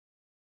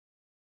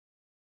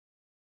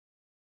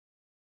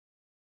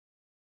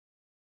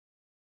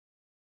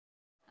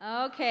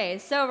Okay,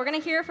 so we're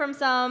going to hear from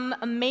some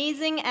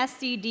amazing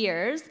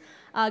SCDers,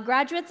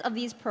 graduates of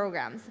these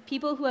programs,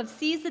 people who have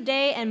seized the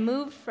day and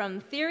moved from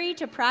theory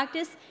to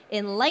practice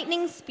in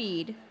lightning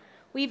speed.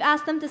 We've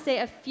asked them to say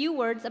a few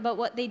words about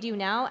what they do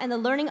now and the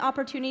learning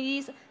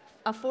opportunities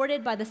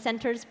afforded by the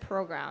center's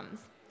programs.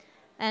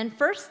 And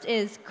first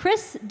is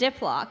Chris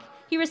Diplock.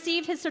 He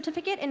received his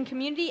certificate in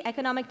Community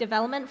Economic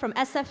Development from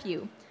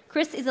SFU.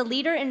 Chris is a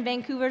leader in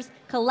Vancouver's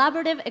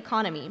collaborative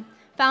economy,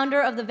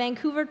 founder of the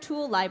Vancouver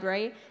Tool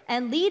Library,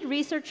 and lead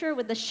researcher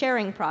with the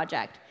Sharing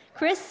Project.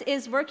 Chris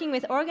is working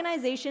with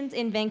organizations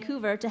in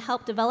Vancouver to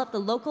help develop the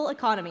local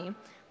economy.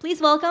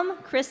 Please welcome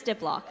Chris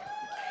Diplock.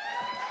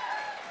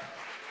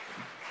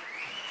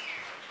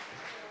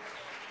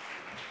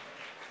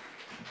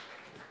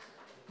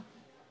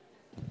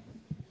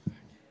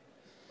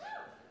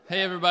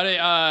 Hey everybody,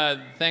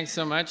 thanks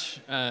so much.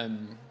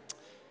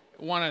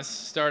 Want to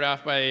start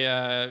off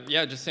by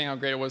just saying how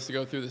great it was to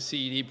go through the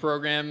CED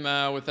program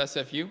with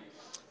SFU.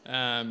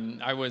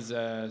 I was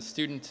a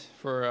student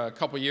for a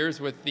couple years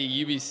with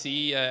the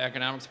UBC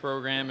economics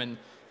program, and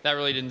that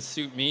really didn't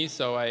suit me,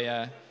 so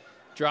I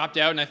dropped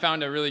out and I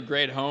found a really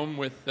great home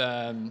with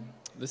the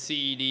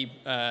CED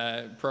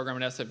program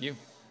at SFU.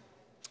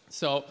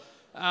 So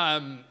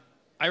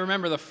I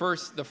remember the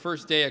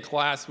first day of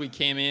class we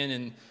came in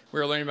and we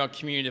were learning about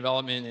community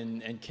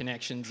development and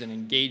connections and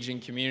engaging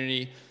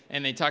community.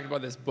 And they talked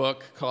about this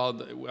book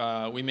called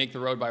We Make the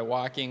Road by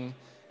Walking.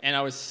 And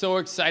I was so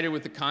excited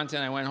with the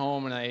content. I went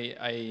home and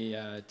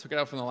I took it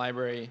out from the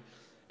library.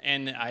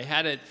 And I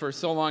had it for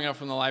so long out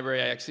from the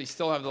library. I actually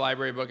still have the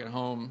library book at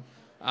home.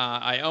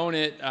 I own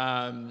it.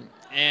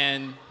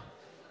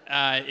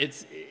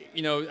 It's,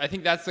 I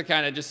think that's the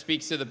kind of just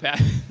speaks to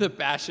the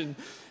passion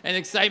and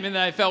excitement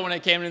that I felt when I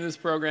came into this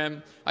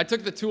program. I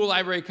took the tool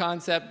library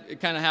concept.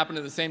 It kind of happened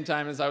at the same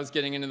time as I was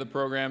getting into the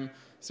program.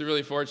 So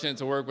really fortunate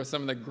to work with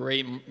some of the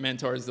great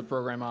mentors the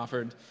program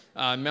offered.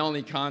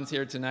 Melanie Kahn's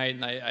here tonight,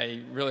 and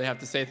I really have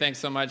to say thanks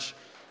so much.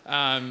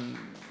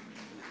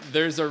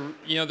 There's a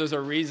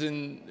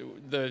reason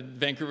the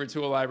Vancouver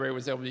Tool Library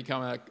was able to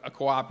become a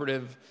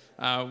cooperative.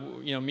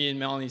 Me and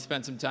Melanie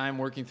spent some time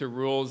working through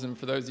rules, and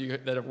for those of you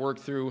that have worked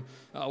through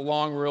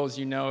long rules,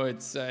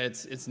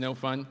 it's no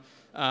fun.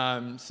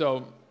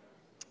 So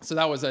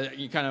that was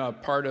kind of a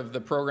part of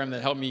the program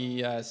that helped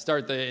me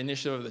start the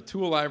initiative of the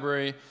Tool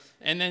Library,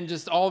 and then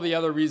just all the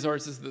other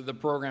resources that the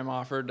program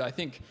offered. I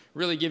think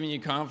really giving you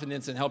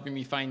confidence and helping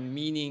me find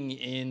meaning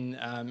in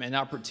an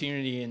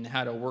opportunity in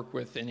how to work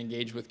with and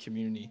engage with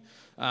community.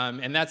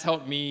 And that's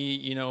helped me,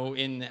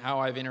 in how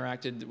I've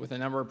interacted with a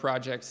number of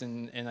projects,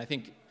 and I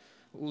think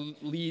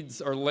leads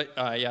to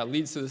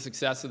the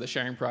success of the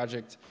Sharing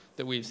Project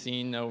that we've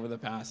seen over the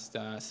past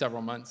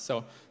several months.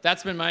 So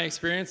that's been my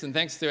experience, and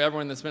thanks to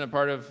everyone that's been a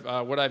part of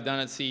what I've done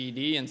at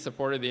CED and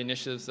supported the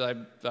initiatives that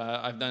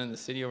I've done in the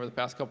city over the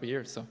past couple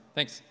years. So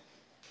thanks.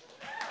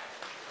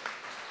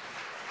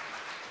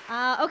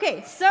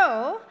 Okay,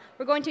 so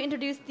we're going to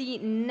introduce the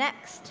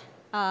next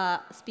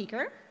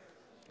speaker.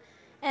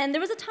 And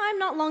there was a time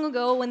not long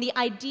ago when the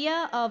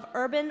idea of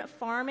urban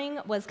farming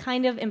was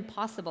kind of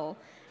impossible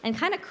and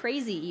kind of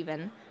crazy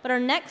even, but our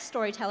next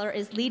storyteller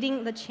is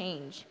leading the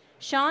change.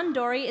 Sean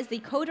Dorey is the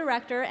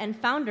co-director and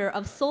founder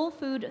of Soul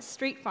Food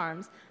Street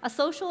Farms, a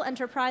social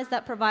enterprise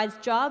that provides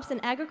jobs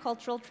and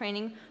agricultural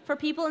training for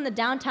people in the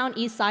downtown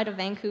east side of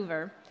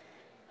Vancouver.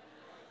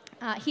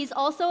 He's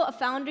also a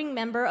founding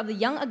member of the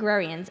Young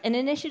Agrarians, an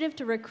initiative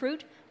to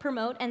recruit,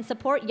 promote, and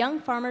support young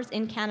farmers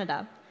in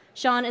Canada.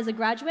 Sean is a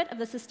graduate of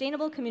the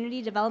Sustainable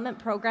Community Development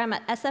Program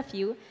at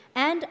SFU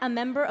and a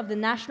member of the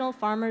National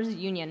Farmers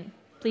Union.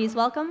 Please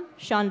welcome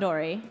Sean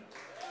Dorey.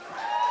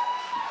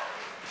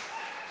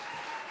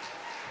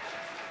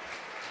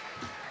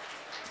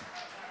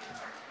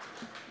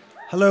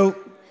 Hello.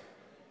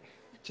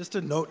 Just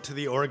a note to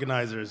the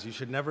organizers, you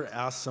should never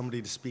ask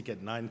somebody to speak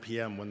at 9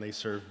 p.m. when they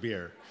serve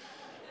beer.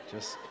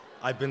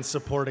 I've been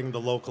supporting the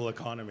local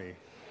economy.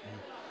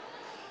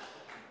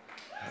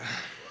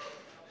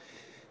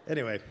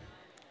 Anyway,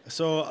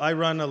 so I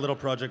run a little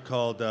project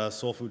called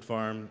Soul Food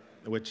Farm,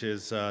 which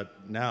is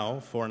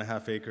now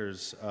 4.5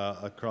 acres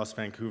across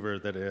Vancouver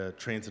that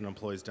trains and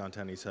employs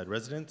downtown Eastside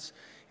residents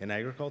in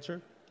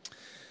agriculture.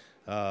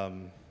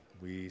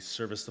 We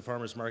service the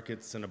farmers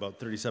markets and about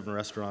 37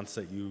 restaurants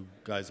that you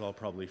guys all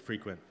probably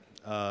frequent.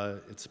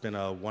 It's been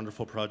a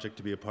wonderful project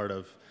to be a part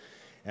of,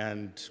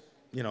 and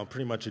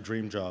pretty much a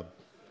dream job.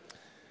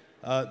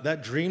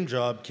 That dream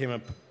job came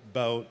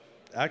about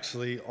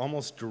actually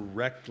almost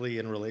directly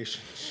in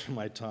relation to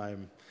my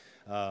time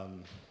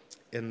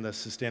in the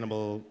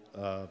Sustainable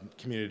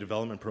Community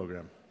Development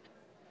Program.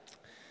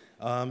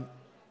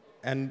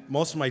 And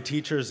most of my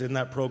teachers in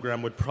that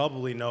program would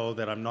probably know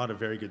that I'm not a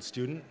very good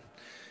student,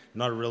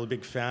 not a really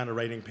big fan of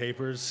writing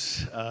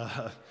papers.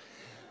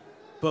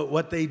 But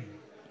what they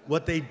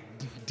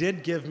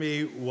did give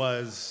me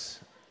was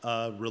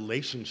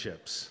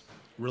relationships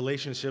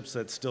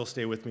that still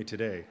stay with me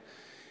today.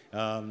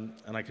 And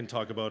I can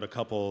talk about a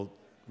couple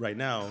right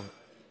now.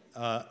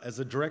 as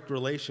a direct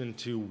relation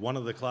to one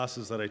of the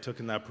classes that I took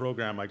in that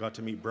program, I got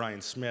to meet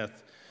Brian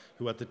Smith,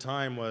 who at the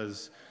time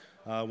was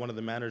one of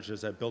the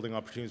managers at Building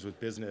Opportunities with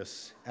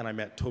Business, and I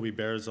met Toby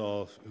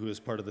Bearzall, who is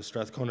part of the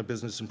Strathcona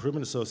Business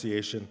Improvement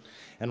Association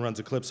and runs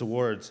Eclipse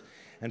Awards.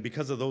 And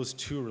because of those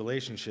two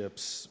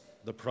relationships,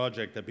 the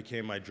project that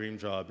became my dream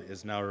job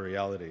is now a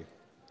reality.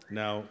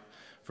 Now,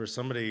 for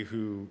somebody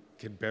who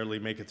could barely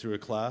make it through a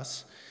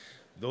class,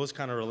 those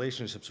kind of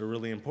relationships are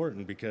really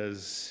important,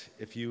 because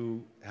if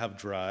you have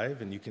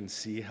drive and you can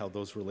see how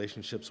those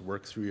relationships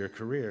work through your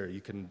career,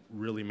 you can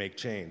really make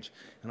change.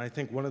 And I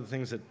think one of the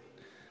things that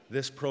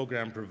this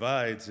program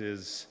provides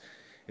is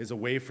a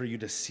way for you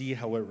to see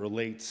how it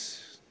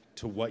relates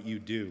to what you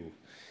do.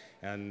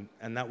 And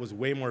that was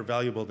way more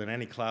valuable than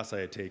any class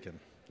I had taken.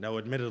 Now,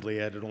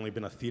 admittedly, I had only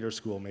been a theater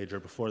school major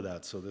before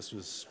that, so this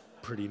was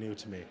pretty new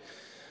to me.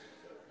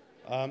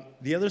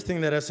 The other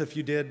thing that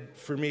SFU did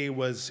for me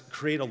was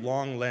create a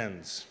long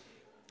lens.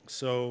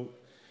 So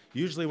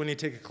usually when you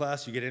take a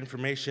class, you get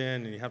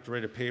information and you have to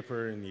write a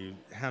paper and you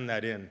hand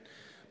that in.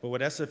 But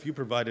what SFU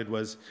provided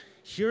was,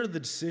 here are the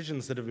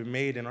decisions that have been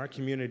made in our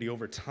community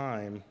over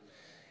time,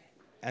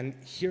 and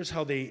here's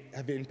how they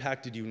have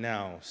impacted you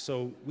now.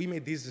 So we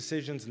made these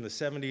decisions in the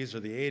 70s or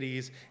the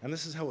 80s, and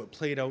this is how it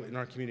played out in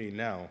our community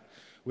now,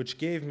 which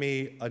gave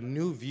me a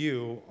new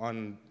view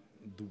on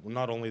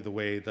not only the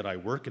way that I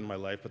work in my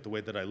life, but the way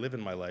that I live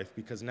in my life,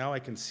 because now I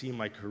can see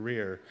my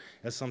career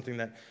as something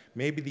that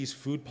maybe these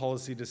food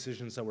policy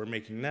decisions that we're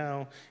making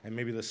now, and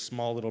maybe this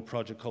small little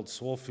project called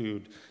Soul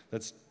Food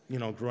that's, you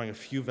know, growing a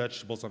few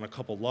vegetables on a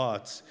couple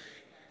lots,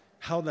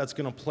 how that's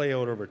going to play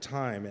out over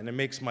time. And it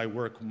makes my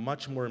work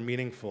much more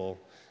meaningful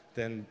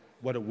than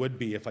what it would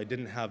be if I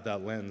didn't have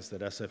that lens that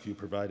SFU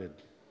provided.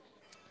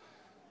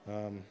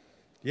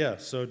 Yeah,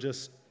 so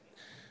just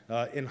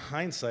in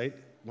hindsight,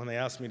 when they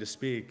asked me to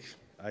speak,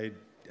 I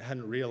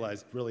hadn't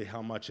realized really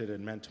how much it had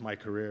meant to my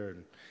career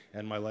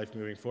and my life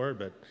moving forward,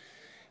 but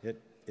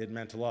it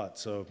meant a lot.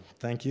 So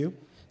thank you.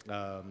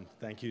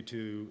 Thank you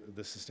to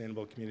the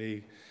Sustainable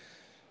Community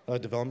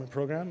Development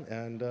Program,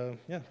 and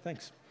yeah,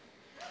 thanks.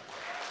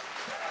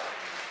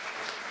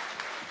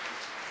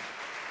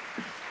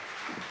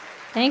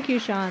 Thank you,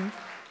 Sean.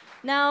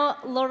 Now,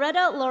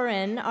 Loretta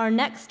Lorin, our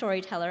next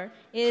storyteller,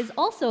 is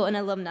also an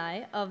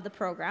alumni of the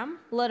program.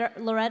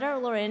 Loretta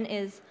Lorin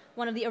is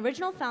one of the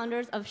original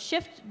founders of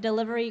Shift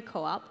Delivery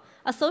Co-op,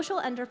 a social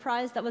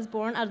enterprise that was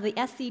born out of the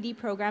SCD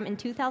program in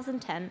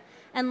 2010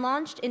 and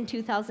launched in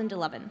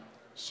 2011.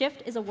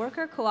 Shift is a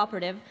worker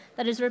cooperative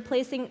that is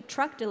replacing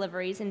truck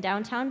deliveries in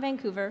downtown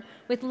Vancouver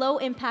with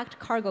low-impact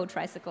cargo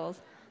tricycles.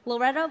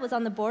 Loretta was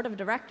on the board of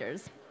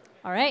directors.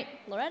 All right,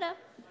 Loretta.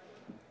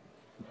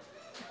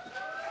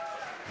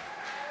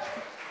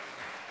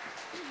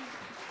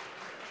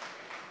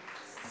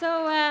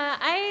 So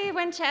I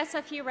went to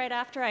SFU right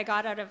after I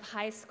got out of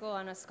high school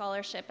on a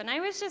scholarship, and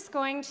I was just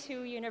going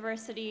to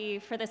university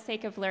for the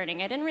sake of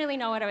learning. I didn't really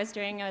know what I was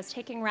doing. I was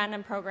taking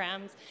random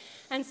programs,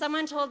 and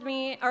someone told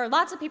me, or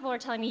lots of people were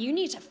telling me, you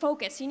need to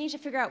focus, you need to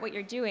figure out what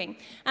you're doing.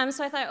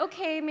 So I thought,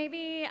 okay,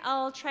 maybe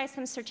I'll try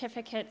some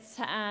certificates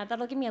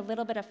that'll give me a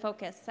little bit of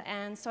focus.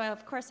 And so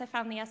of course I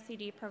found the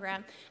SCD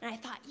program, and I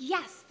thought,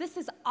 yes, this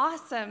is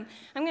awesome.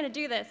 I'm gonna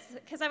do this,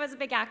 because I was a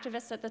big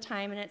activist at the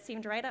time, and it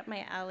seemed right up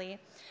my alley.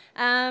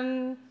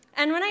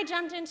 And when I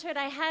jumped into it,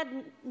 I had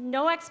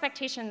no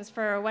expectations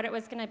for what it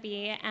was going to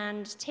be,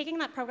 and taking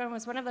that program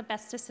was one of the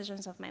best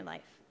decisions of my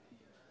life.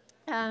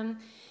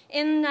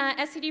 In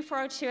SCD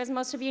 402, as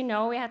most of you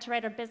know, we had to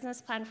write a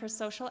business plan for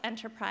social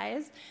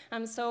enterprise.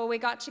 So we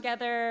got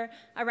together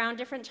around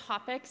different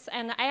topics,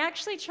 and I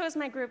actually chose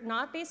my group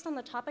not based on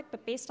the topic,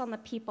 but based on the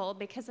people,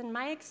 because in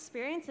my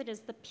experience, it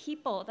is the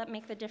people that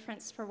make the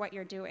difference for what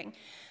you're doing.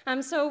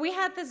 So we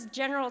had this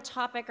general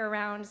topic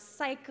around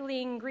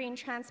cycling, green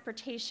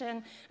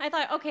transportation. I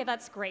thought, okay,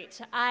 that's great.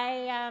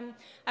 I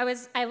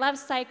love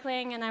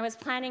cycling, and I was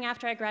planning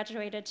after I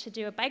graduated to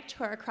do a bike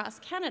tour across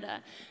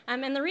Canada.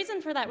 And the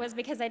reason for that was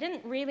because I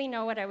didn't really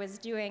know what I was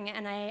doing,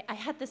 and I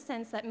had the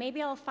sense that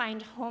maybe I'll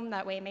find home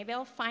that way. Maybe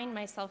I'll find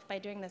myself by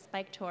doing this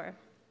bike tour.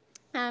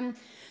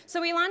 So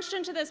we launched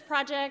into this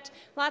project,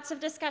 lots of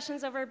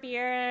discussions over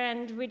beer,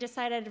 and we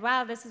decided,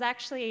 wow, this is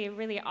actually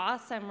really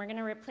awesome. We're going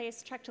to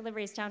replace truck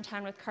deliveries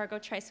downtown with cargo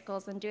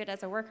tricycles and do it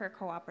as a worker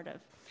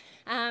cooperative.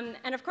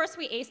 And of course,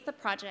 we aced the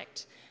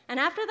project. And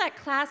after that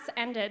class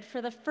ended,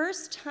 for the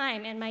first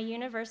time in my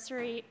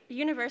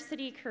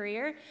university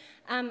career,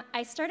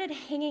 I started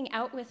hanging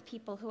out with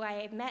people who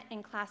I met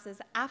in classes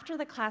after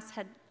the class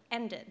had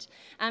ended.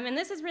 And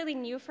this is really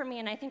new for me,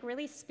 and I think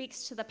really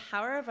speaks to the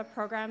power of a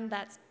program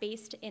that's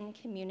based in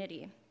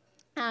community.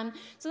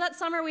 So that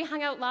summer, we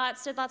hung out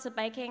lots, did lots of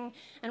biking,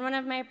 and one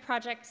of my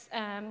project's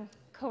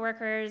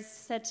coworkers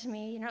said to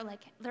me,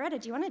 like, Loretta,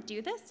 do you want to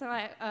do this? And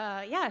I'm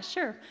like, yeah,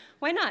 sure,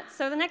 why not?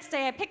 So the next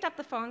day, I picked up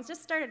the phones,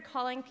 just started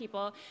calling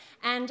people,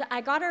 and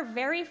I got our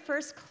very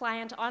first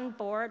client on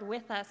board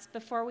with us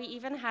before we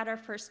even had our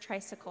first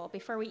tricycle,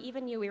 before we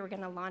even knew we were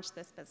going to launch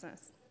this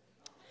business.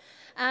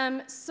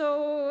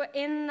 So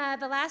in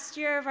the last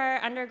year of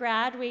our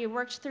undergrad, we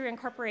worked through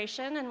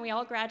incorporation, and we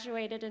all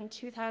graduated in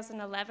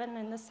 2011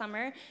 in the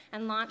summer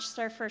and launched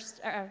our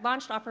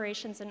launched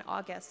operations in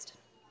August.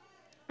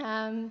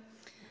 And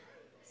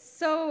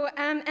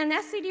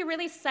SCD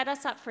really set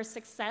us up for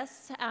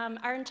success.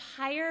 Our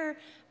entire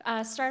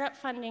startup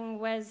funding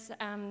was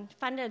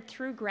funded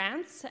through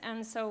grants,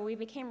 and so we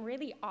became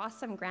really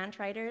awesome grant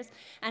writers.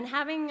 And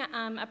having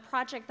a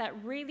project that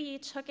really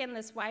took in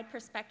this wide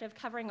perspective,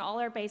 covering all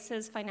our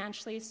bases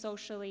financially,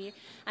 socially,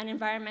 and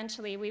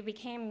environmentally, we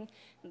became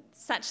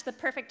such the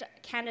perfect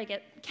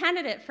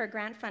candidate for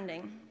grant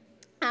funding.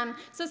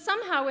 So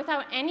somehow,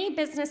 without any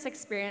business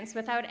experience,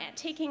 without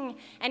taking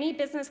any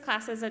business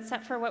classes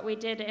except for what we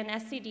did in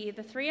SCD,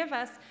 the three of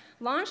us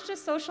launched a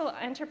social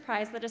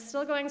enterprise that is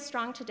still going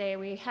strong today.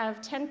 We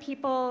have 10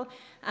 people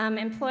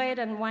employed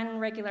and 1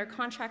 regular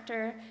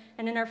contractor.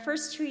 And in our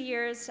first 2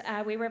 years,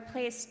 we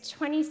replaced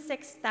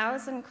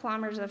 26,000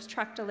 kilometers of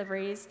truck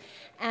deliveries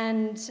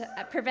and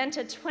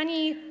prevented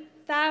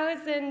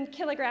 20,000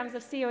 kilograms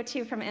of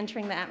CO2 from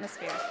entering the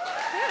atmosphere.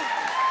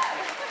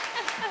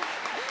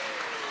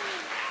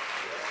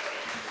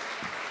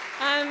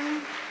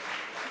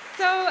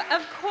 So,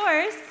 of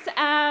course,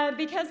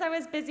 because I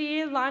was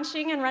busy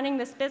launching and running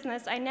this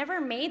business, I never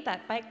made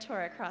that bike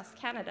tour across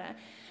Canada.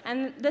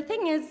 And the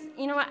thing is,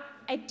 you know what,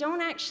 I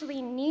don't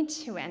actually need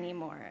to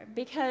anymore,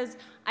 because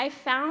I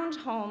found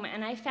home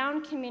and I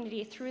found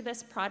community through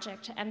this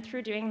project and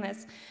through doing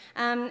this.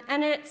 And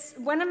it's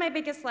one of my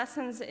biggest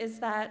lessons is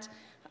that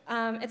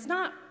it's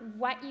not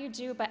what you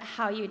do, but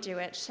how you do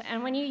it.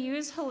 And when you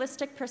use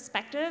holistic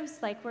perspectives,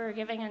 like we're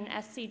giving an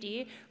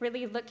SCD,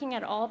 really looking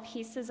at all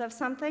pieces of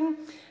something,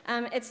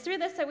 it's through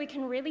this that we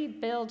can really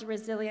build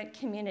resilient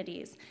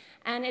communities.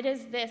 And it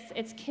is this,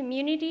 it's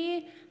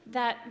community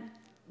that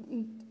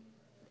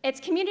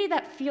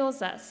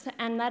fuels us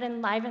and that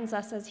enlivens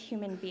us as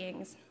human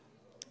beings.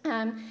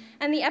 And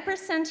the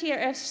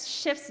epicenter of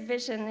Shift's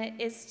vision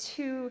is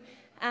to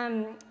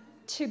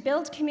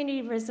build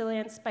community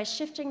resilience by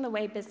shifting the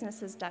way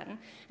business is done.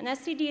 And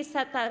SCD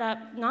set that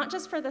up not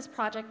just for this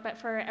project, but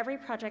for every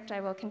project I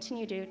will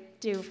continue to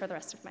do for the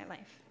rest of my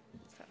life.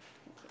 So,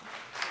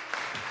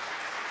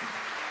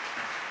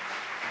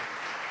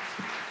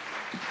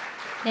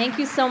 Thank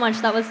you so much.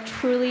 That was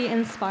truly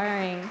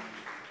inspiring.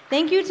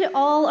 Thank you to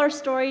all our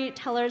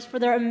storytellers for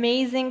their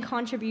amazing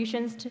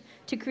contributions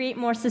to create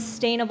more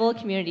sustainable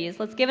communities.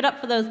 Let's give it up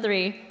for those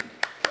three.